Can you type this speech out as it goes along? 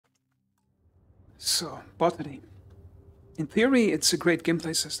So, Botany. In theory, it's a great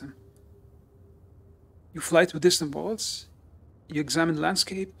gameplay system. You fly through distant worlds, you examine the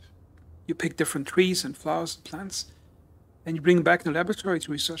landscape, you pick different trees and flowers and plants, and you bring them back to the laboratory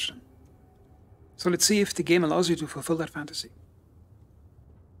to research them. So let's see if the game allows you to fulfill that fantasy.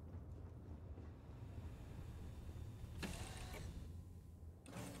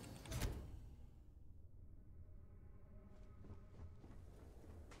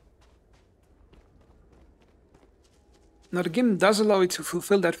 Now the game does allow you to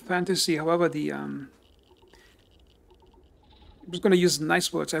fulfill that fantasy, however, I'm just going to use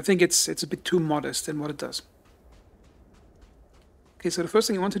nice words. I think it's a bit too modest in what it does. Okay, so the first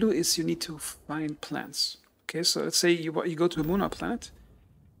thing you want to do is you need to find plants. Okay, so let's say you go to a moon or planet.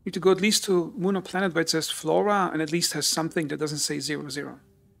 You need to go at least to a moon or planet where it says flora and at least has something that doesn't say 00.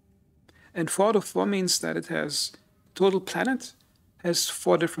 And 4 out of 4 means that it has total planet has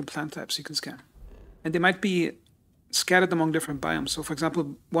 4 different plant types you can scan. And they might be scattered among different biomes. So for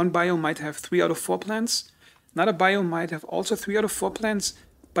example, one biome might have 3 out of 4 plants. Another biome might have also 3 out of 4 plants,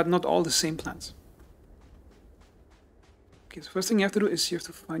 but not all the same plants. Okay, so first thing you have to do is you have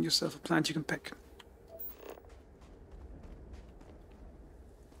to find yourself a plant you can pick.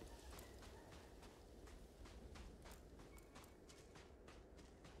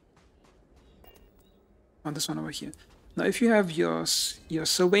 On this one over here. Now if you have your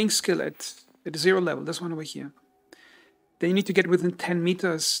surveying skill at 0 level, this one over here, then you need to get within 10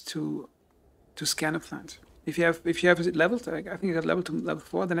 meters to scan a plant. If you have it leveled, I think I got level to level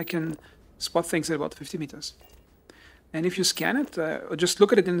 4, then I can spot things at about 50 meters. And if you scan it, or just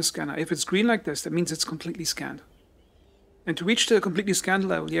look at it in the scanner, if it's green like this, that means it's completely scanned. And to reach the completely scanned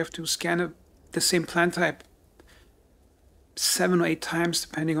level, you have to scan the same plant type 7 or 8 times,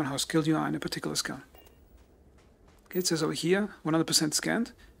 depending on how skilled you are in a particular skill. Okay, it says over here, 100%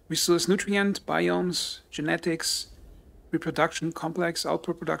 scanned. Resource nutrient, biomes, genetics, reproduction complex,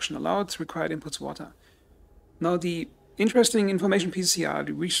 output production allowed, required inputs water. Now the interesting information pieces here are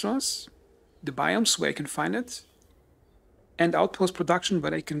the resource, the biomes where I can find it, and outpost production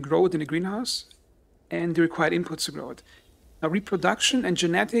where I can grow it in a greenhouse, and the required inputs to grow it. Now reproduction and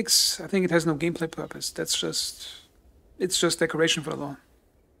genetics, I think it has no gameplay purpose. It's just decoration for the law.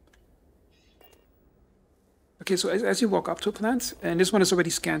 Okay, so as you walk up to a plant, and this one is already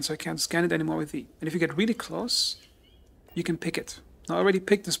scanned, so I can't scan it anymore with V. And if you get really close, you can pick it. Now I already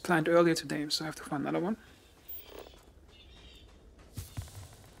picked this plant earlier today, so I have to find another one.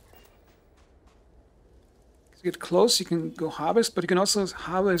 As you get close, you can go harvest, but you can also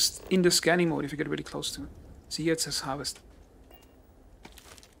harvest in the scanning mode if you get really close to it. See here it says harvest.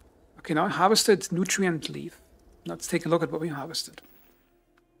 Okay, now I harvested nutrient leaf. Let's take a look at what we harvested.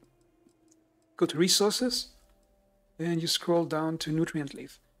 Go to resources, and you scroll down to nutrient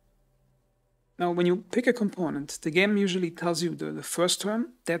leaf. Now, when you pick a component, the game usually tells you the first term,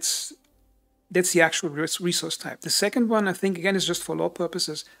 that's the actual resource type. The second one, I think, again, is just for law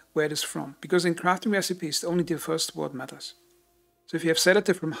purposes, where it is from. Because in crafting recipes, only the first word matters. So if you have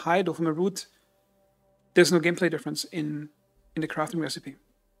sedative from hide or from a root, there's no gameplay difference in the crafting recipe.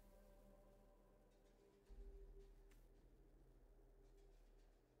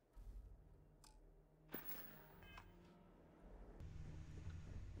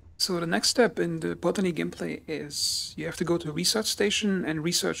 So the next step in the Botany gameplay is you have to go to a research station and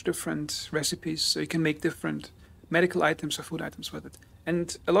research different recipes so you can make different medical items or food items with it.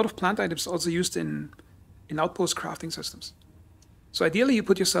 And a lot of plant items are also used in outpost crafting systems. So ideally you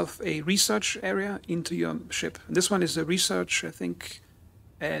put yourself a research area into your ship. And this one is a research, I think,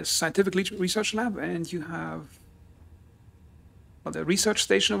 a scientific research lab, and you have the research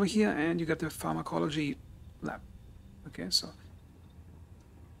station over here, and you got the pharmacology lab. Okay, so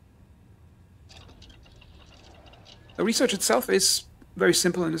the research itself is very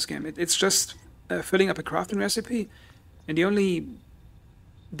simple in this game. It's just filling up a crafting recipe, and the only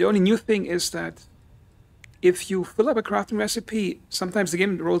new thing is that if you fill up a crafting recipe, sometimes the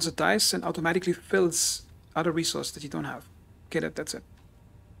game rolls a dice and automatically fills other resources that you don't have. Okay, that's it.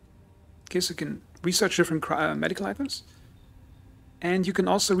 Okay, so you can research different medical items, and you can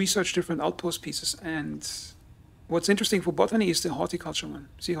also research different outpost pieces. And what's interesting for Botany is the horticulture one.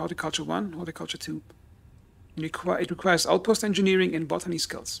 See, horticulture 1, horticulture 2. It requires outpost engineering and botany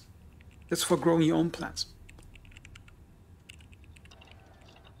skills. That's for growing your own plants.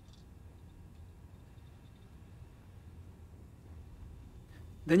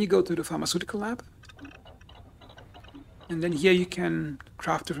 Then you go to the pharmaceutical lab. And then here you can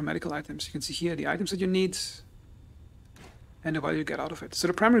craft different medical items. You can see here the items that you need and the value you get out of it. So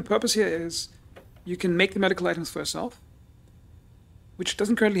the primary purpose here is you can make the medical items for yourself which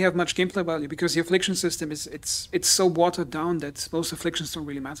doesn't currently have much gameplay value because the affliction system is it's so watered down that most afflictions don't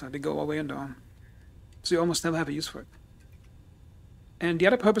really matter. They go away and down, so you almost never have a use for it. And the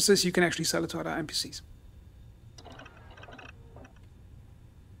other purpose is you can actually sell it to other NPCs.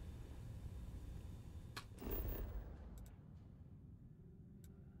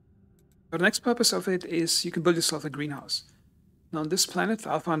 But the next purpose of it is you can build yourself a greenhouse. Now on this planet,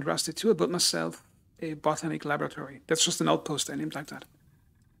 Alpha and Rusty 2, I built myself a botanic laboratory. That's just an outpost I named like that.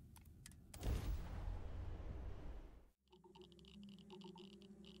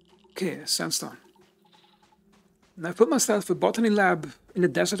 Okay, sandstone. And I put myself a botany lab in the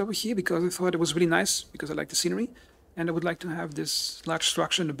desert over here because I thought it was really nice, because I like the scenery, and I would like to have this large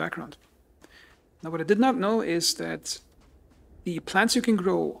structure in the background. Now what I did not know is that the plants you can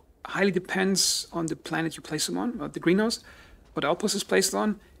grow highly depends on the planet you place them on, or the greenhouse, what the outpost is placed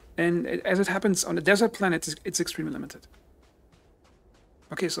on, and as it happens on the desert planet, it's extremely limited.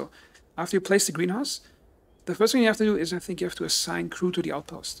 Okay, so after you place the greenhouse, the first thing you have to do is I think you have to assign crew to the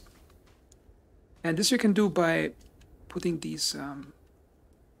outpost. And this you can do by putting these,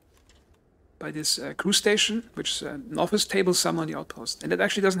 by this crew station, which is an office table somewhere on the outpost. And it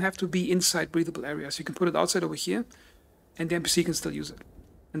actually doesn't have to be inside breathable areas. You can put it outside over here, and the NPC can still use it.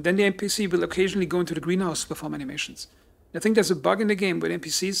 And then the NPC will occasionally go into the greenhouse to perform animations. I think there's a bug in the game with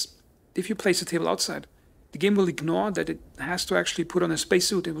NPCs. If you place a table outside, the game will ignore that it has to actually put on a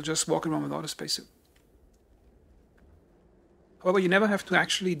spacesuit and will just walk around without a spacesuit. However, you never have to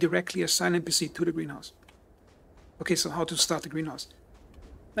actually directly assign NPC to the greenhouse. Okay, so how to start the greenhouse?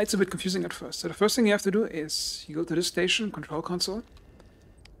 It's a bit confusing at first. So the first thing you have to do is you go to this station, control console,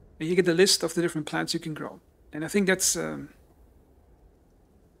 and you get the list of the different plants you can grow. And I think that's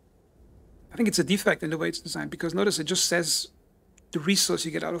I think it's a defect in the way it's designed, because notice it just says the resource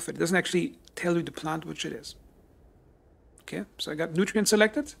you get out of it. It doesn't actually tell you the plant which it is. Okay, so I got nutrient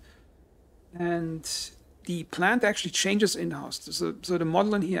selected, and the plant actually changes in-house. So the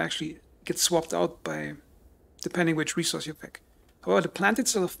model in here actually gets swapped out by depending which resource you pick. However, the plant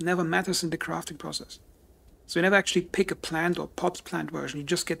itself never matters in the crafting process. So you never actually pick a plant or pot plant version. You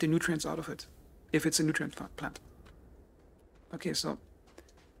just get the nutrients out of it, if it's a nutrient plant. Okay, so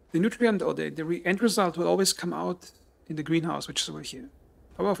the nutrient or the end result will always come out in the greenhouse, which is over here.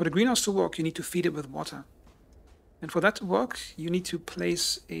 However, for the greenhouse to work, you need to feed it with water. And for that to work, you need to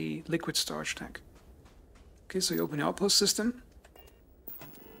place a liquid storage tank. Okay, so you open your outpost system.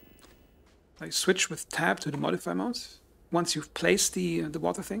 I switch with tab to the modify mode. Once you've placed the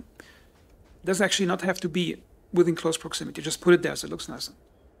water thing, it doesn't actually not have to be within close proximity. Just put it there so it looks nicer.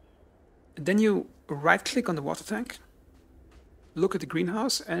 And then you right click on the water tank, look at the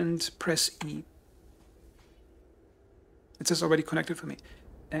greenhouse, and press E. It says already connected for me,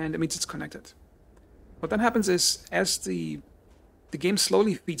 and it means it's connected. What then happens is, as the game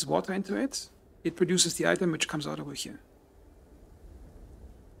slowly feeds water into it, it produces the item which comes out over here.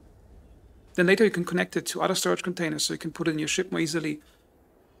 Then later you can connect it to other storage containers, so you can put it in your ship more easily.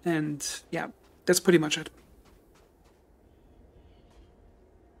 And yeah, that's pretty much it.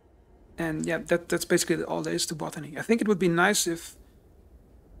 And yeah, that's basically all there is to Botany. I think it would be nice if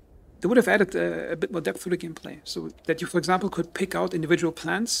they would have added a bit more depth to the gameplay, so that you, for example, could pick out individual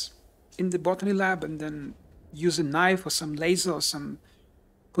plants in the Botany lab and then use a knife or some laser or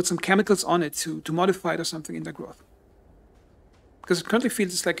put some chemicals on it to modify it or something in their growth. Because it currently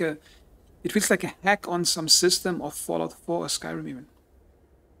feels like a hack on some system of Fallout 4 or Skyrim even.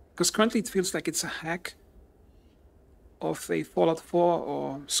 Because currently it feels like it's a hack of a Fallout 4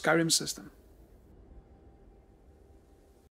 or Skyrim system.